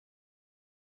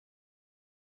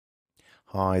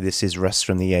Hi, this is Russ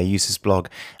from the Users blog,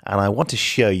 and I want to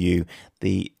show you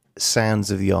the sounds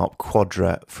of the Arp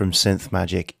Quadra from Synth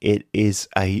Magic. It is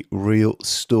a real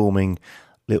storming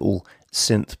little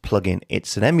synth plugin.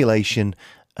 It's an emulation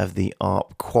of the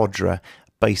Arp Quadra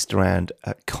based around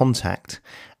Contact,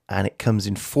 and it comes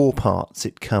in 4 parts.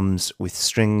 It comes with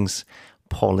strings,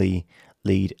 poly,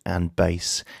 lead and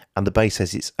bass, and the bass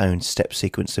has its own step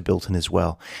sequencer built in as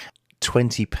well.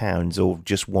 £20 or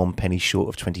just 1 penny short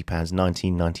of £20,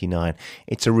 £19.99.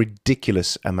 It's a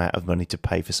ridiculous amount of money to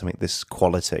pay for something this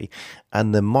quality,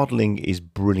 and the modelling is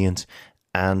brilliant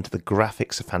and the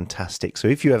graphics are fantastic. So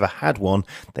if you ever had one,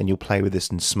 then you'll play with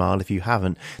this and smile. If you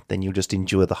haven't, then you'll just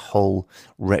enjoy the whole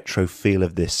retro feel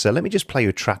of this. So let me just play you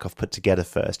a track I've put together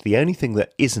first. The only thing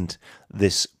that isn't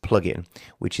this plugin,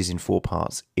 which is in 4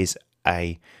 parts, is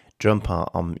a drum part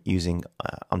I'm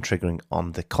triggering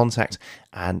on the Contact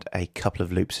and a couple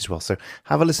of loops as well. So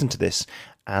have a listen to this,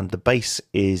 and the bass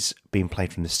is being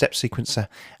played from the step sequencer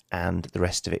and the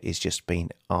rest of it is just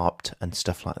being arped and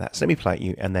stuff like that. So let me play it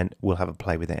you, and then we'll have a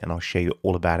play with it and I'll show you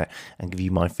all about it and give you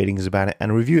my feelings about it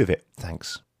and a review of it.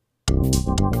 Thanks.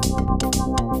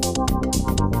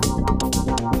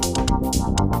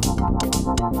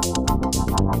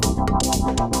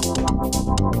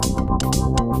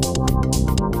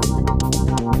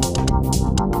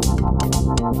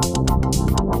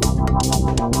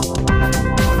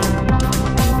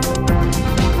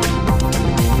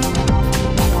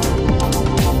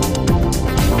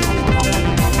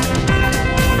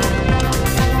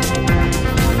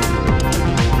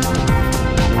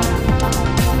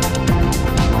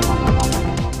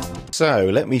 So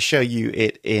let me show you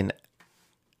it in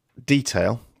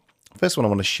detail. First one I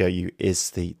want to show you is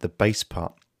the bass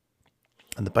part.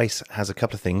 And the bass has a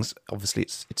couple of things. Obviously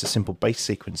it's a simple bass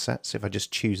sequencer. So if I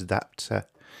just choose that, got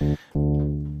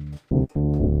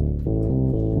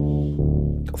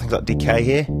things like decay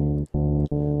here.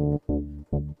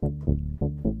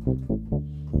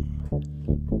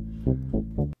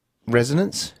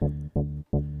 Resonance.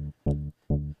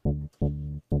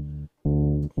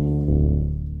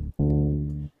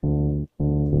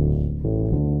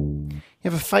 You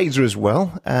have a phaser as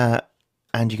well,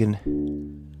 and you can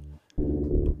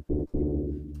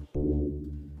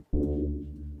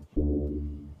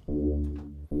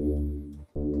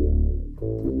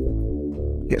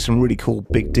get some really cool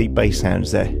big deep bass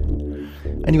sounds there.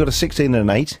 And you've got a 16 and an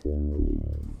 8.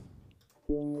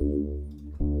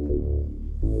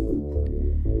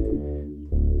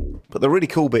 But the really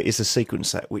cool bit is the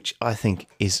sequencer, which I think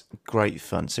is great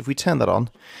fun. So if we turn that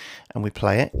on and we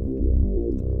play it,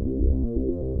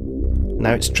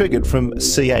 now it's triggered from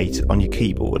C8 on your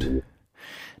keyboard.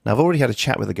 Now I've already had a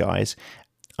chat with the guys.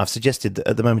 I've suggested that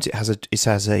at the moment it has a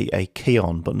key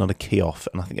on but not a key off,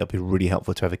 and I think it'll be really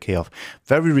helpful to have a key off.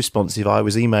 Very responsive. I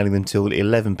was emailing them till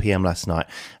 11 PM last night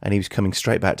and he was coming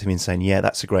straight back to me and saying, yeah,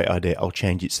 that's a great idea, I'll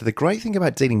change it. So the great thing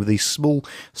about dealing with these small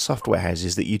software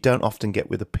houses that you don't often get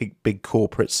with the big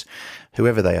corporates,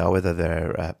 whoever they are, whether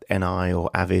they're NI or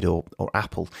Avid or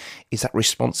Apple, is that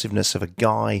responsiveness of a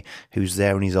guy who's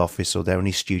there in his office or there in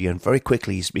his studio, and very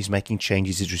quickly he's making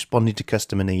changes, he's responding to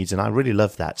customer needs, and I really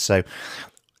love that. So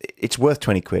it's worth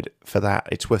 20 quid for that.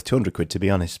 It's worth 200 quid to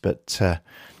be honest, but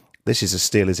this is as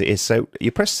steal as it is. So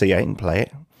you press C8 and play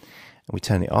it, and we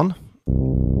turn it on,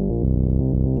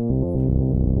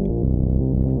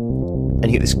 and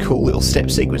you get this cool little step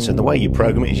sequence. And the way you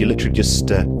program it is you literally just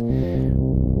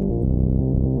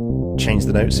change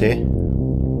the notes here.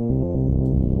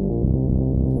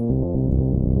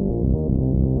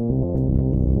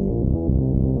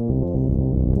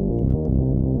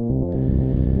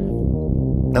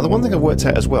 Now the one thing I've worked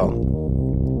out as well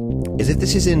is if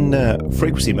this is in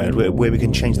frequency mode where we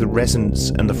can change the resonance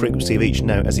and the frequency of each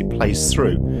note as it plays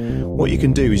through, what you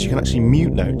can do is you can actually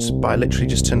mute notes by literally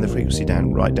just turning the frequency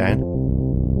down, right down.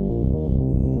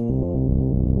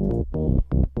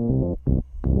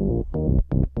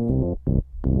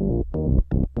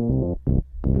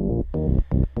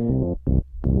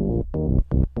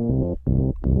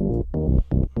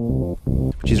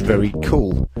 Which is very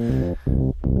cool,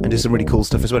 and do some really cool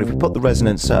stuff as well. If we put the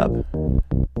resonance up,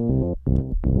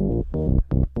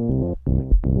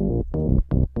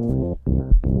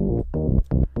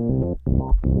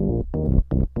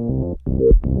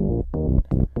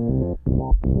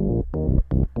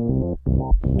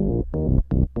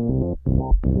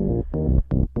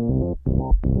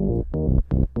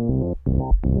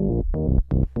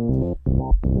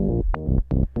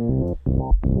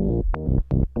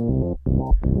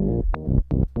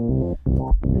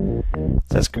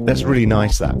 That's really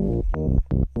nice, that.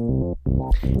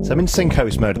 So So I'm in sync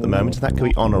host mode at the moment, and that can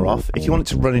be on or off. If you want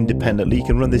it to run independently, you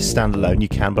can run this standalone, you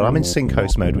can, but I'm in sync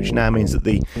host mode, which now means that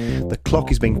the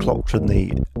clock is being clocked from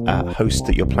the host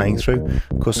that you're playing through.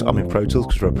 Of course, I'm in Pro Tools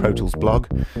because we're a Pro Tools blog,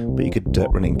 but you could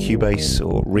run in Cubase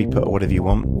or Reaper or whatever you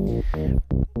want.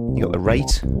 You got the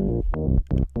rate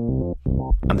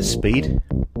and the speed.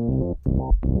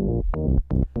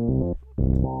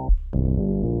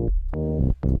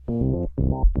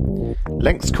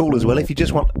 Length's cool as well if you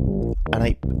just want an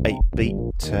 8 beat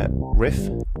riff.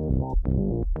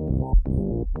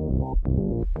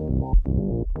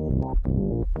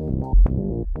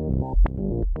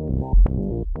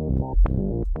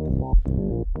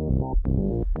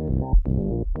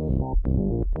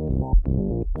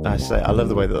 I love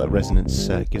the way that the resonance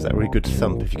gives that really good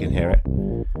thump if you can hear it.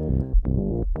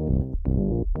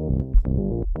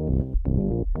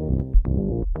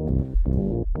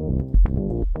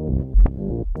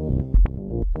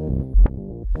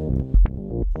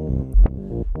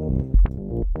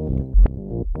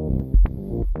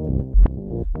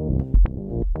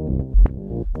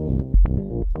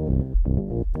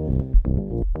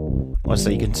 So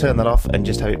you can turn that off and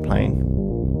just have it playing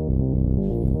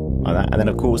like that, and then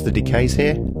of course the decays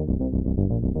here.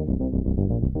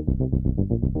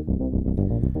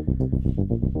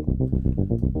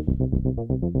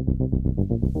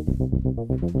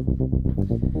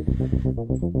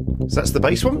 So that's the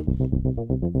bass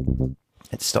one.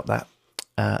 Let's stop that.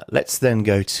 Let's then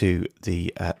go to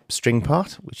the string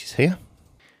part, which is here,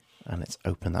 and let's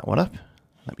open that one up.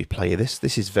 Let me play you this.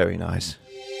 This is very nice.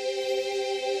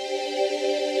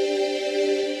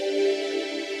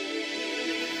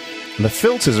 And the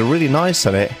filters are really nice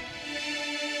on it.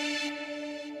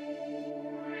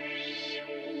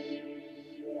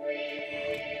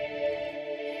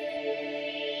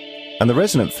 And the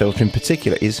resonant filter in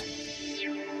particular is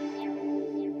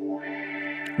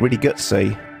really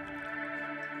gutsy.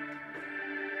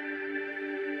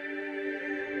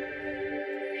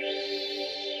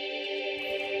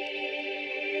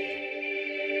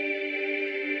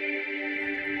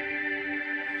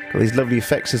 Got these lovely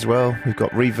effects as well. We've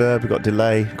got reverb, we've got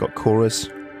delay, we've got chorus.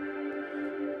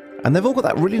 And they've all got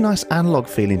that really nice analog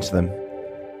feeling to them.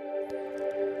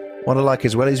 What I like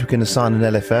as well is we can assign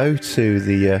an LFO to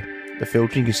the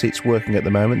filter. You can see it's working at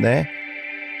the moment there.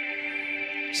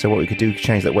 So what we could do is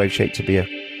change that wave shape to be a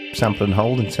sample and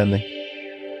hold and turn the...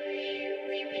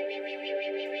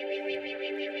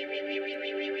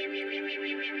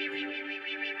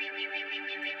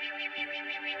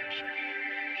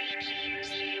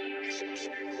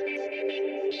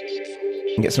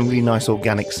 and get some really nice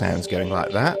organic sounds going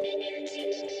like that.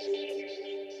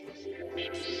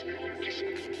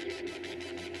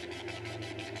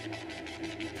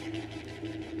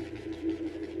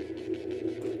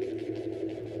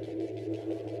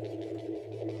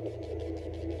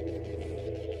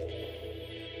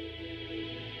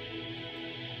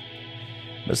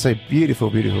 Let's say beautiful,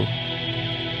 beautiful.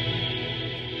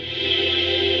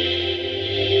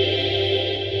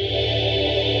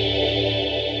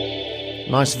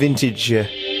 Nice vintage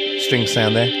string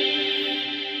sound there.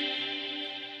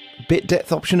 Bit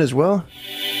depth option as well.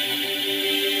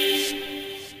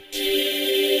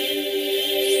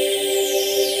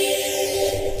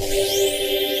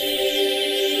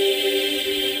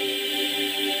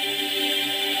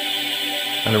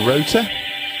 And a rotor.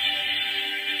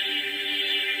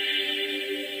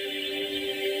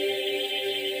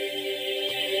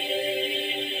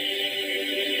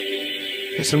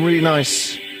 Get some really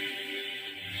nice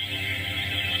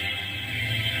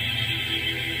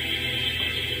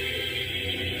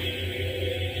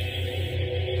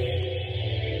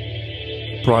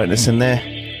brightness in there.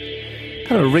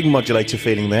 Kind of a ring modulator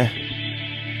feeling there.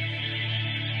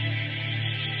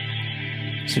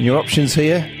 So in your options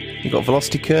here, you've got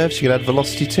velocity curves, you can add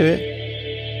velocity to it.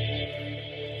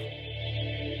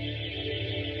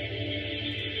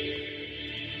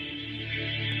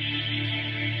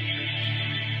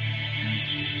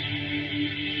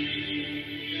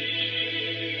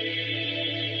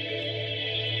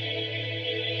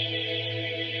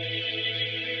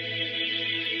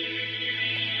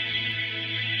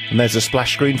 And there's a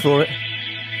splash screen for it.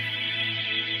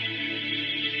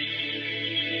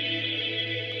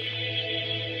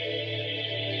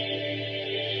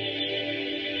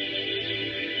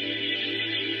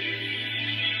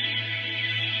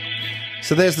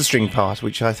 So there's the string part,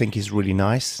 which I think is really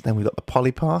nice. Then we've got the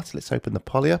poly part. Let's open the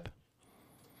poly up.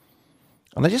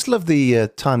 And I just love the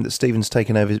time that Stephen's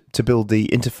taken over to build the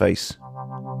interface.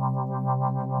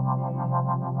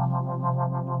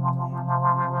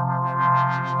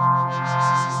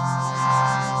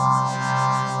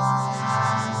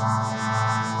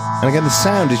 And again, the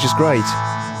sound is just great.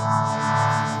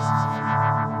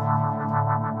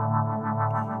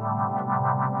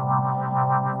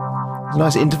 There's a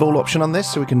nice interval option on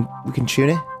this, so we can tune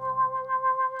it.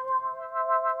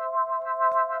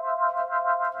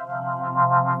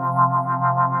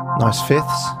 Nice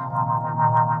fifths.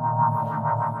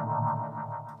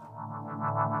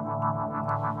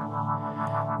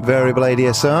 Variable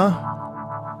ADSR.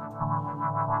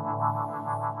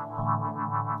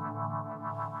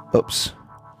 Oops.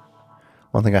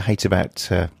 One thing I hate about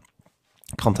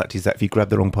Contact is that if you grab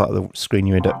the wrong part of the screen,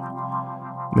 you end up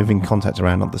moving Contact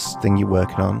around on this thing you're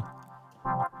working on.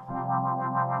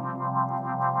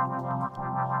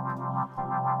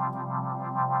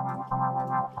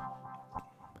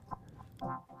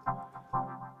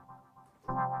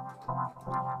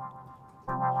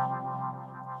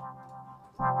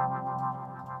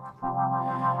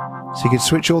 So you can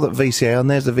switch all that VCA on.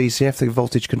 There's the VCF, the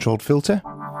voltage controlled filter.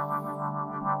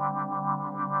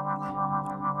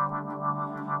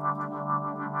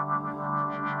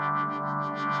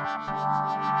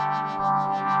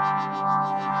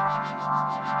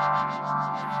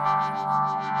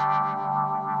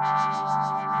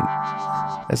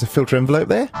 There's a filter envelope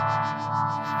there.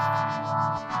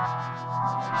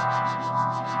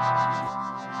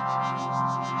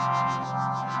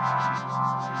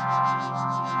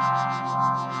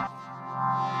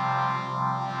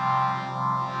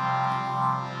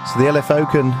 So the LFO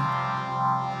can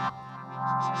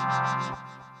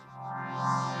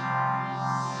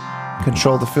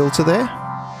control the filter there.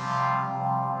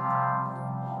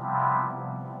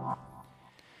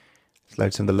 Let's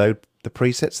load some of the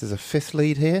presets. There's a fifth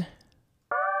lead here.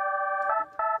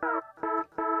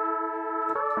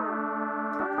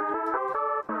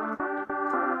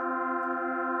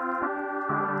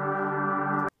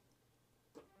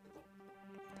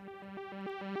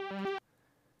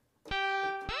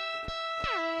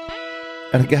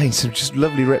 And again, some just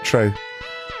lovely retro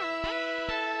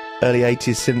early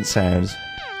 80s synth sounds.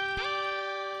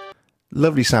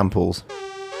 Lovely samples.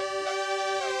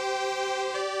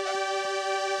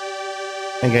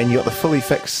 Again, you've got the full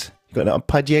effects. You've got an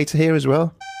arpeggiator here as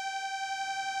well.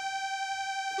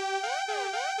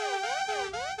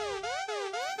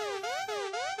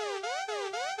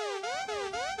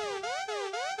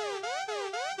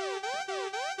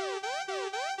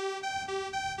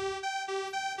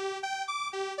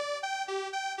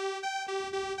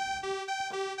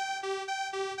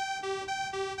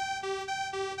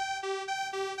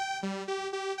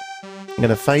 I'm going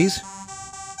to phase.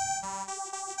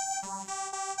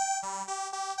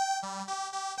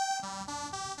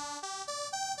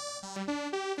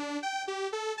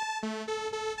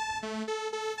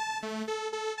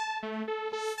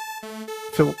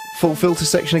 Full filter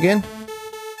section again.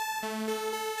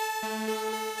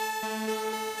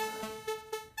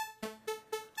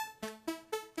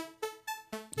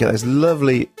 Get those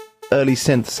lovely early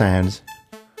synth sounds.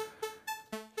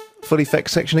 Full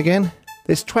effects section again.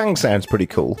 This twang sounds pretty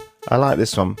cool. I like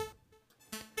this one.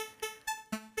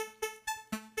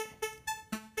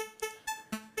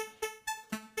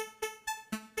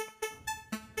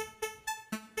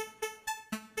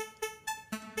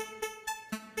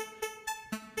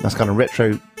 Nice kind of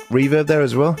retro reverb there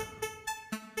as well.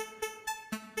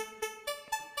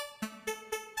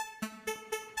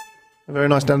 Very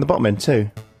nice down the bottom end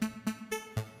too.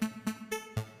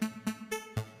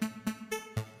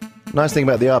 Nice thing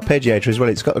about the arpeggiator as well,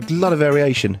 it's got a lot of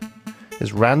variation.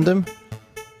 There's random.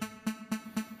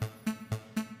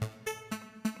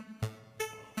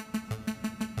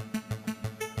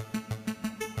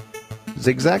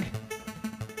 Zigzag.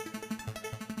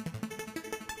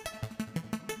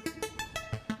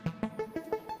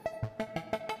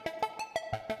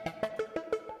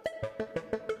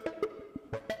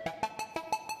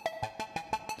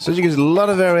 So you get a lot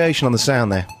of variation on the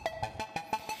sound there.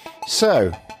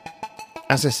 So,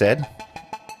 as I said,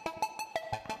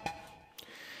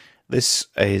 this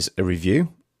is a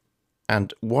review,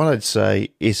 and what I'd say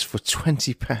is for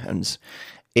 £20,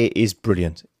 it is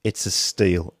brilliant. It's a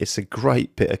steal. It's a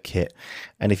great bit of kit,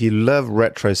 and if you love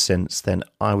retro synths, then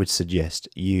I would suggest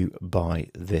you buy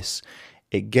this.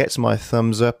 It gets my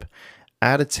thumbs up.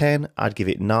 Out of 10, I'd give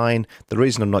it 9. The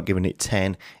reason I'm not giving it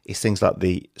 10 is things like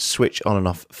the switch on and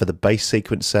off for the bass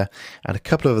sequencer and a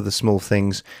couple of other small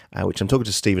things, which I'm talking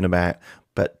to Stephen about.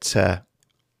 But for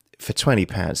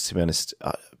 £20, to be honest,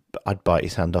 I'd bite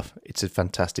his hand off. It's a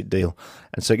fantastic deal.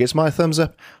 And so it gets my thumbs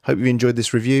up. Hope you enjoyed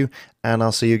this review, and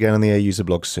I'll see you again on the Air User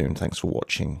blog soon. Thanks for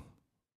watching.